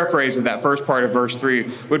 So a paraphrase of that first part of verse 3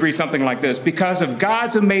 would read something like this. Because of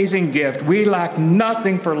God's amazing gift, we lack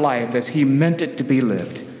nothing for life as he meant it to be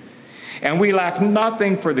lived. And we lack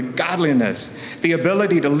nothing for the godliness, the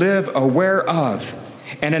ability to live aware of,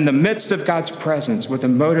 and in the midst of God's presence with a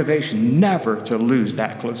motivation never to lose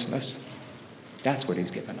that closeness. That's what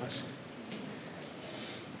he's given us.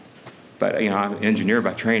 But, I'm an engineer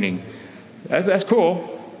by training. That's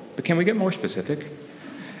cool. But can we get more specific?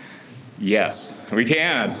 Yes, we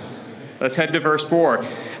can. Let's head to verse 4.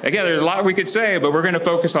 Again, there's a lot we could say, but we're going to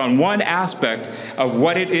focus on one aspect of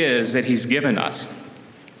what it is that he's given us.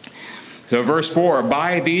 So verse 4,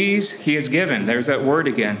 by these he has given, there's that word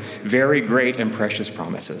again, very great and precious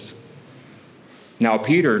promises. Now,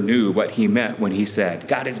 Peter knew what he meant when he said,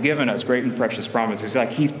 God has given us great and precious promises. It's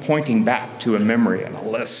like he's pointing back to a memory and a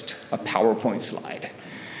list, a PowerPoint slide,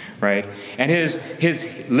 right? And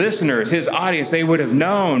his listeners, his audience, they would have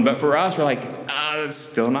known. But for us, we're like, it's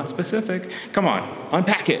still not specific. Come on,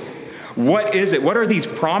 unpack it. What is it? What are these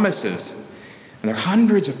promises? And there are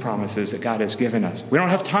hundreds of promises that God has given us. We don't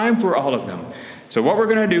have time for all of them. So what we're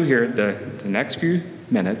going to do here, the next few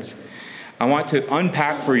minutes, I want to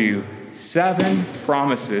unpack for you 7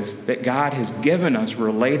 promises that God has given us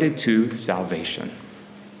related to salvation.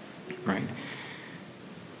 Right?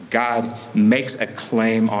 God makes a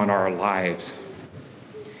claim on our lives,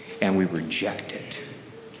 and we reject it.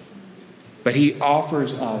 But he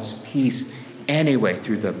offers us peace anyway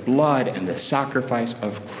through the blood and the sacrifice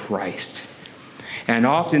of Christ. And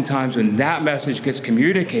oftentimes when that message gets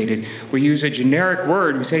communicated, we use a generic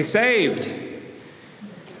word. We say saved.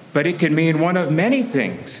 But it can mean one of many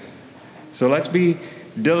things. So let's be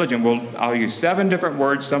diligent. I'll use 7 different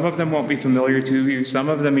words. Some of them won't be familiar to you. Some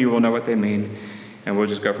of them you will know what they mean. And we'll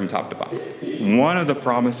just go from top to bottom. One of the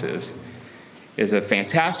promises is a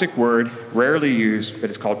fantastic word, rarely used, but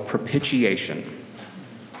it's called propitiation.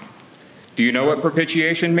 Do you know what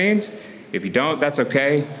propitiation means? If you don't, that's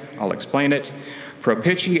okay. I'll explain it.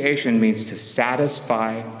 Propitiation means to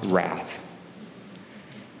satisfy wrath.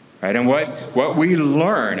 Right? And what we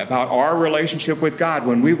learn about our relationship with God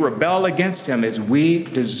when we rebel against him is we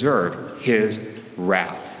deserve his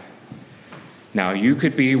wrath. Now, you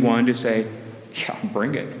could be one to say, yeah,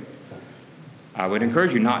 bring it. I would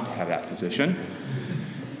encourage you not to have that position.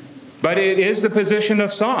 But it is the position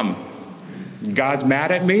of some. God's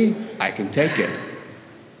mad at me, I can take it.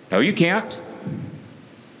 No, you can't.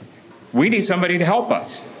 We need somebody to help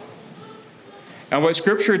us. And what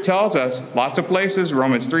Scripture tells us, lots of places,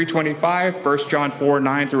 Romans 3:25, 1 John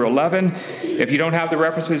 4:9 through 11. If you don't have the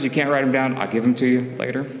references, you can't write them down. I'll give them to you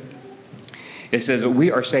later. It says that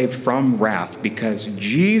we are saved from wrath because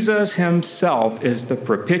Jesus himself is the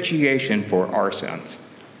propitiation for our sins.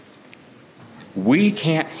 We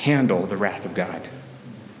can't handle the wrath of God.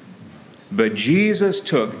 But Jesus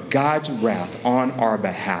took God's wrath on our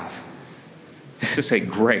behalf. This is a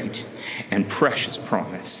great and precious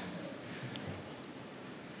promise.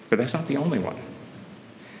 But that's not the only one.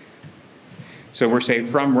 So we're saved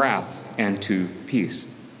from wrath and to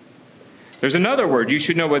peace. There's another word. You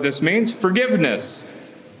should know what this means. Forgiveness.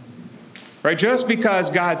 Right? Just because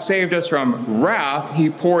God saved us from wrath, he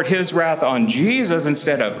poured his wrath on Jesus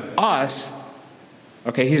instead of us.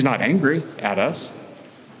 Okay, he's not angry at us.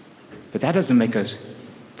 But that doesn't make us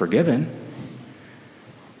forgiven.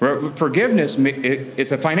 Forgiveness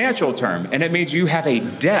is a financial term, and it means you have a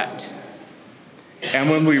debt. And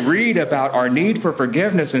when we read about our need for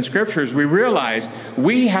forgiveness in Scriptures, we realize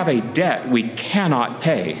we have a debt we cannot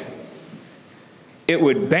pay. It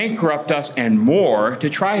would bankrupt us and more to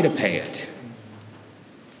try to pay it.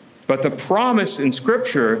 But the promise in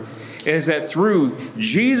Scripture is that through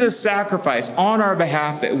Jesus' sacrifice on our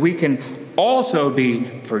behalf, that we can also be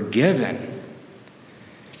forgiven,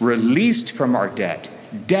 released from our debt,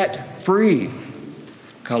 debt-free.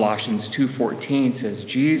 Colossians 2:14 says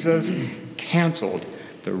Jesus canceled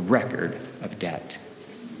the record of debt.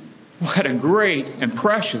 What a great and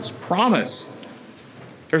precious promise.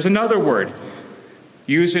 There's another word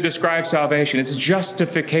used to describe salvation. It's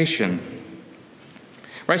justification.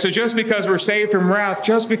 Right? So just because we're saved from wrath,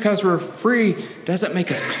 just because we're free, doesn't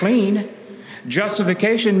make us clean.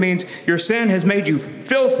 Justification means your sin has made you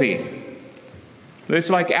filthy. It's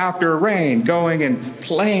like after rain, going and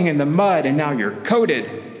playing in the mud, and now you're coated.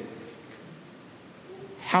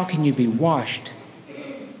 How can you be washed?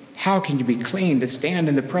 How can you be clean to stand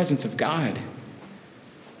in the presence of God?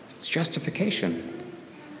 It's justification.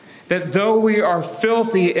 That though we are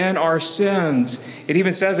filthy in our sins, it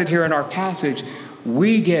even says it here in our passage,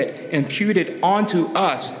 we get imputed onto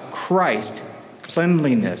us Christ's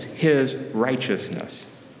cleanliness, his righteousness.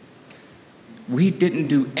 We didn't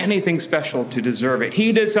do anything special to deserve it.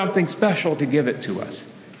 He did something special to give it to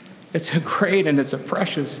us. It's a great and it's a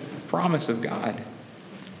precious promise of God.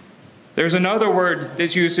 There's another word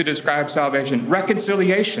that's used to describe salvation,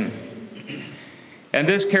 reconciliation. And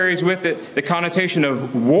this carries with it the connotation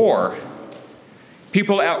of war.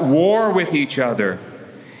 People at war with each other.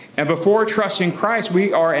 And before trusting Christ,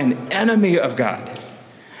 we are an enemy of God.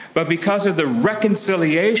 But because of the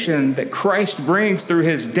reconciliation that Christ brings through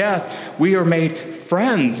his death, we are made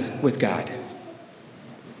friends with God.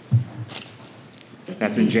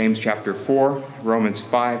 That's in James chapter 4, Romans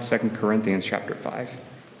 5, 2 Corinthians chapter 5.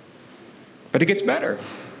 But it gets better.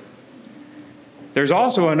 There's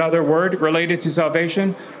also another word related to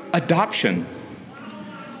salvation, adoption.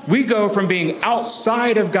 We go from being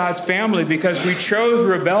outside of God's family because we chose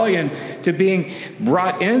rebellion to being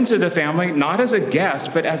brought into the family, not as a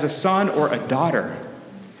guest, but as a son or a daughter.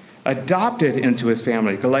 Adopted into his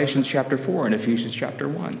family, Galatians chapter 4 and Ephesians chapter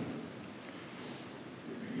 1.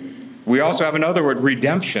 We also have another word,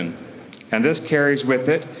 redemption. And this carries with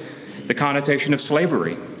it the connotation of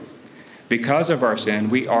slavery. Because of our sin,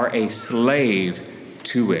 we are a slave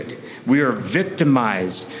to it. We are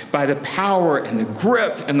victimized by the power and the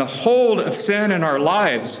grip and the hold of sin in our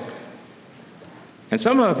lives. And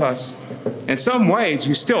some of us, in some ways,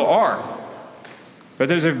 you still are. But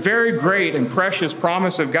there's a very great and precious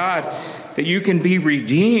promise of God that you can be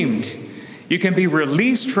redeemed. You can be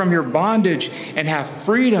released from your bondage and have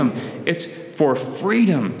freedom. It's for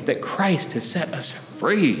freedom that Christ has set us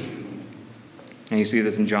free. And you see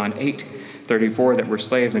this in John 8:34, that we're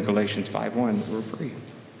slaves, in Galatians 5:1, that we're free.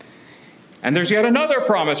 And there's yet another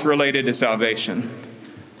promise related to salvation,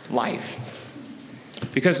 life.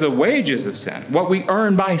 Because the wages of sin, what we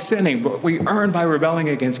earn by sinning, what we earn by rebelling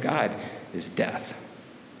against God, is death.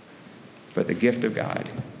 But the gift of God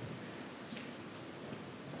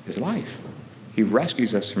is life. He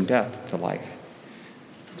rescues us from death to life.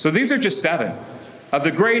 So these are just 7 of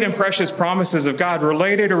the great and precious promises of God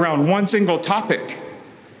related around one single topic.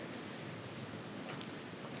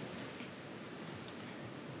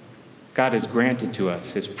 God has granted to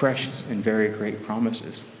us his precious and very great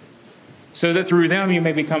promises, so that through them you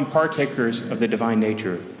may become partakers of the divine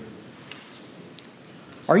nature.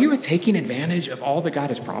 Are you taking advantage of all that God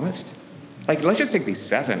has promised? Like, let's just take these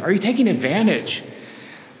 7. Are you taking advantage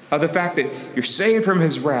of the fact that you're saved from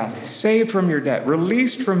his wrath, saved from your debt,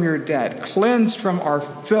 released from your debt, cleansed from our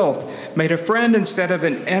filth, made a friend instead of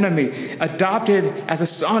an enemy, adopted as a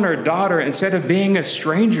son or daughter instead of being a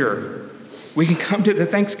stranger. We can come to the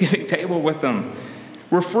Thanksgiving table with them.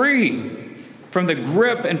 We're free from the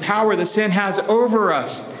grip and power that sin has over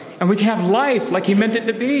us, and we can have life like he meant it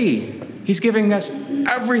to be. He's giving us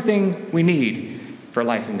everything we need for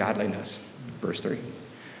life and godliness. Verse 3.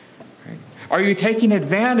 Are you taking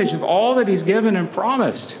advantage of all that he's given and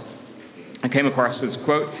promised? I came across this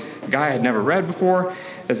quote, a guy I had never read before,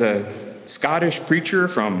 as a Scottish preacher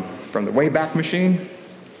from the Wayback Machine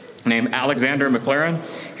named Alexander MacLaren.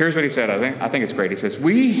 Here's what he said. I think it's great. He says,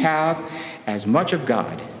 we have as much of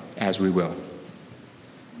God as we will.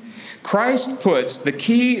 Christ puts the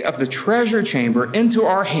key of the treasure chamber into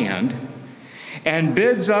our hand and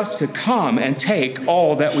bids us to come and take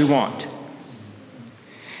all that we want.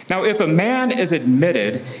 Now, if a man is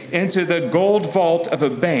admitted into the gold vault of a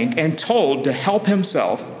bank and told to help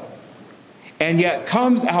himself, and yet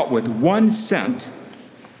comes out with 1 cent,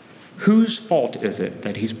 whose fault is it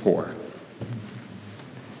that he's poor?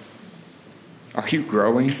 Are you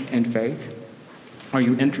growing in faith? Are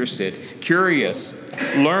you interested, curious,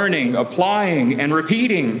 learning, applying, and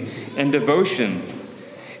repeating in devotion?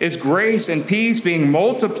 Is grace and peace being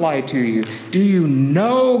multiplied to you? Do you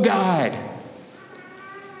know God?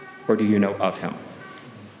 Or do you know of him?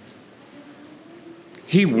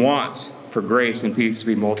 He wants for grace and peace to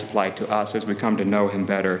be multiplied to us as we come to know him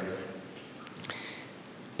better.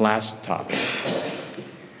 Last topic.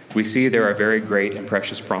 We see there are very great and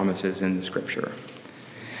precious promises in the scripture.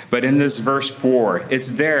 But in this verse 4,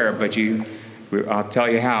 it's there, but I'll tell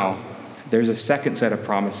you how. There's a second set of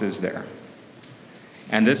promises there.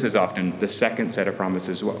 And this is often the second set of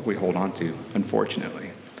promises what we hold on to,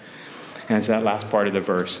 unfortunately. And it's that last part of the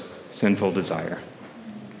verse, sinful desire.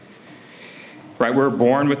 Right, we're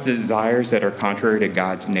born with desires that are contrary to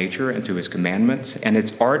God's nature and to his commandments. And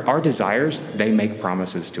it's our desires, they make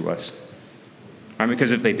promises to us. Right,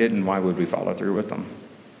 because if they didn't, why would we follow through with them?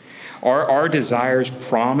 Our desires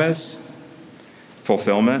promise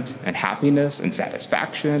fulfillment and happiness and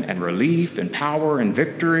satisfaction and relief and power and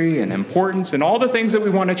victory and importance and all the things that we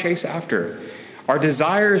want to chase after. Our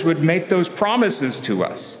desires would make those promises to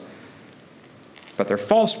us. But they're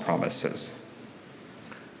false promises.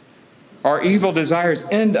 Our evil desires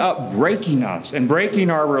end up breaking us and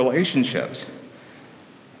breaking our relationships.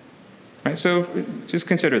 Right? So just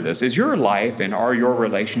consider this. Is your life and are your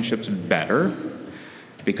relationships better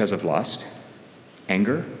because of lust,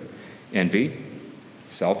 anger, envy,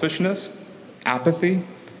 selfishness, apathy,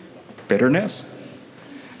 bitterness,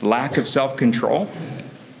 lack of self-control,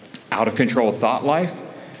 out of control thought life,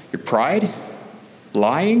 your pride,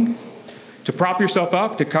 lying, to prop yourself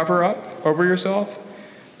up, to cover up over yourself,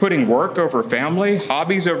 putting work over family,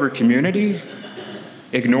 hobbies over community,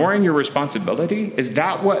 ignoring your responsibility? Is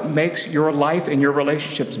that what makes your life and your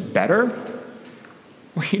relationships better?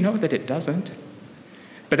 Well, you know that it doesn't.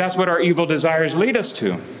 But that's what our evil desires lead us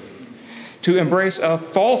to embrace a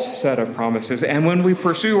false set of promises. And when we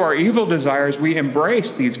pursue our evil desires, we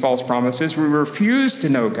embrace these false promises. We refuse to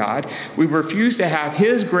know God. We refuse to have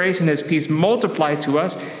his grace and his peace multiplied to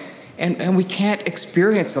us. And we can't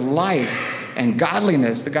experience the life and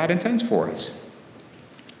godliness that God intends for us.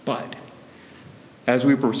 But as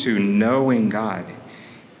we pursue knowing God,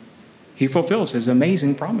 he fulfills his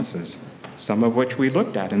amazing promises, some of which we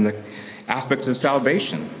looked at in the aspects of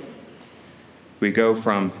salvation. We go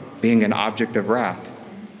from being an object of wrath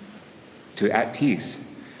to at peace,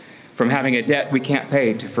 from having a debt we can't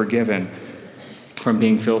pay to forgiven, from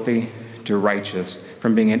being filthy to righteous,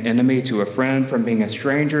 from being an enemy to a friend, from being a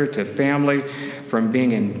stranger to family, from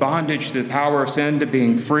being in bondage to the power of sin to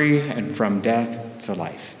being free, and from death to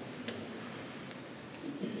life.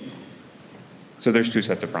 So there's two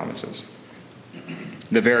sets of promises.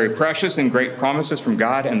 The very precious and great promises from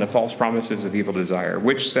God and the false promises of evil desire.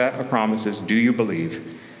 Which set of promises do you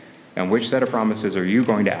believe? And which set of promises are you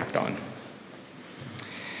going to act on?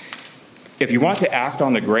 If you want to act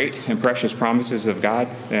on the great and precious promises of God,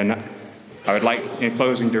 then I would like, in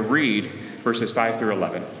closing, to read verses 5 through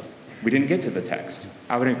 11. We didn't get to the text.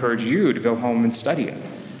 I would encourage you to go home and study it.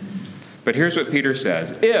 But here's what Peter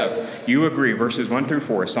says. If you agree, verses 1 through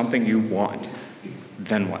 4 is something you want,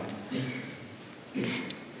 then what?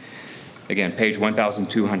 Again, page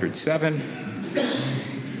 1207,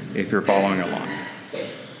 if you're following along.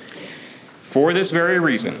 For this very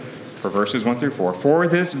reason, for verses 1 through 4, for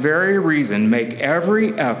this very reason, make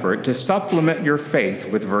every effort to supplement your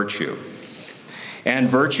faith with virtue, and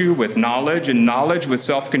virtue with knowledge, and knowledge with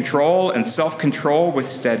self-control, and self-control with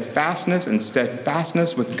steadfastness, and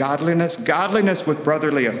steadfastness with godliness, godliness with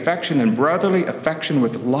brotherly affection, and brotherly affection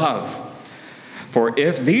with love. For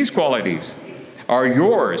if these qualities are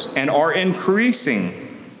yours and are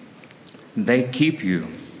increasing, they keep you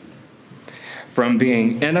from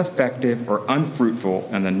being ineffective or unfruitful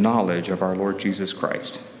in the knowledge of our Lord Jesus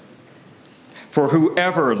Christ. For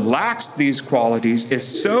whoever lacks these qualities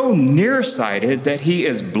is so nearsighted that he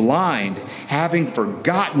is blind, having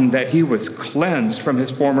forgotten that he was cleansed from his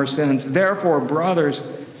former sins. Therefore, brothers,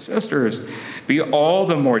 sisters, be all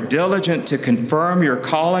the more diligent to confirm your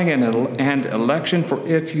calling and election, for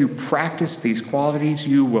if you practice these qualities,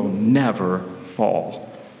 you will never fall.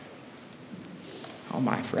 Oh,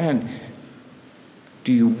 my friend,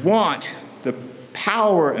 do you want the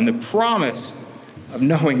power and the promise of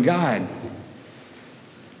knowing God?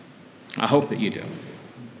 I hope that you do.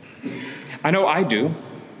 I know I do.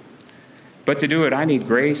 But to do it, I need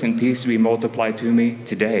grace and peace to be multiplied to me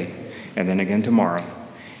today, and then again tomorrow,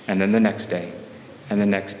 and then the next day, and the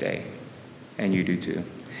next day. And you do too.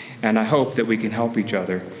 And I hope that we can help each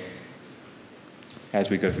other as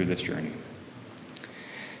we go through this journey.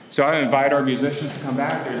 So I invite our musicians to come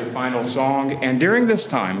back. There's a final song. And during this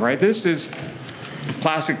time, right, this is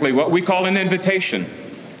classically what we call an invitation,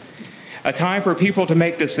 a time for people to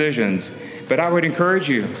make decisions. But I would encourage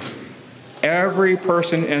you, every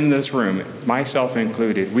person in this room, myself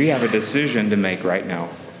included, we have a decision to make right now.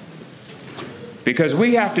 Because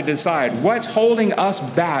we have to decide what's holding us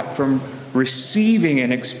back from receiving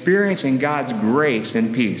and experiencing God's grace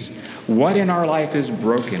and peace. What in our life is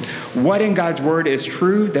broken? What in God's word is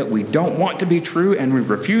true that we don't want to be true and we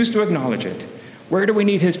refuse to acknowledge it? Where do we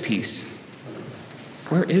need his peace?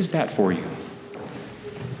 Where is that for you?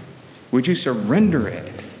 Would you surrender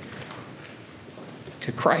it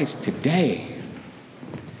to Christ today?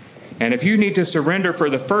 And if you need to surrender for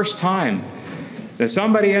the first time, that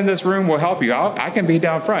somebody in this room will help you. I can be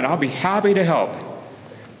down front. I'll be happy to help.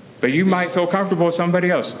 But you might feel comfortable with somebody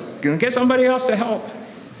else. Get somebody else to help.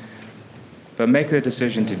 But make the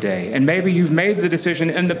decision today. And maybe you've made the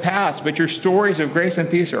decision in the past, but your stories of grace and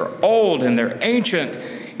peace are old and they're ancient.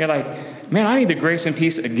 You're like, man, I need the grace and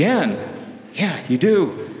peace again. Yeah, you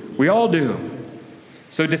do. We all do.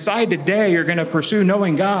 So decide today you're going to pursue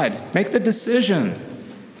knowing God. Make the decision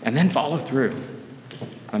and then follow through.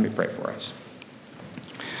 Let me pray for us.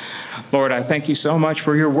 Lord, I thank you so much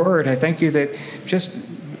for your word. I thank you that just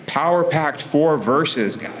power-packed 4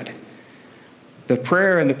 verses, God. The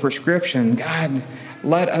prayer and the prescription, God,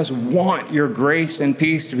 let us want your grace and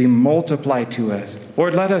peace to be multiplied to us.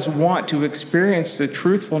 Lord, let us want to experience the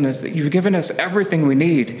truthfulness that you've given us everything we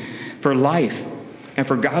need for life and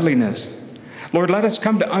for godliness. Lord, let us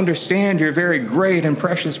come to understand your very great and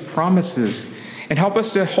precious promises and help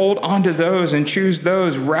us to hold on to those and choose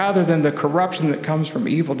those rather than the corruption that comes from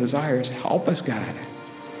evil desires. Help us, God.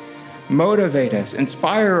 Motivate us,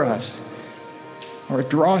 inspire us, or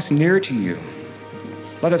draw us near to you.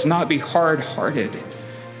 Let us not be hard-hearted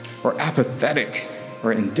or apathetic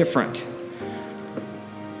or indifferent.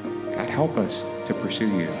 God, help us to pursue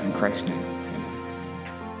you in Christ's name.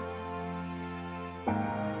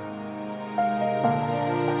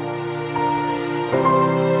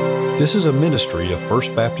 This is a ministry of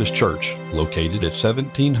First Baptist Church located at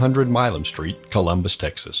 1700 Milam Street, Columbus,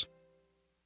 Texas.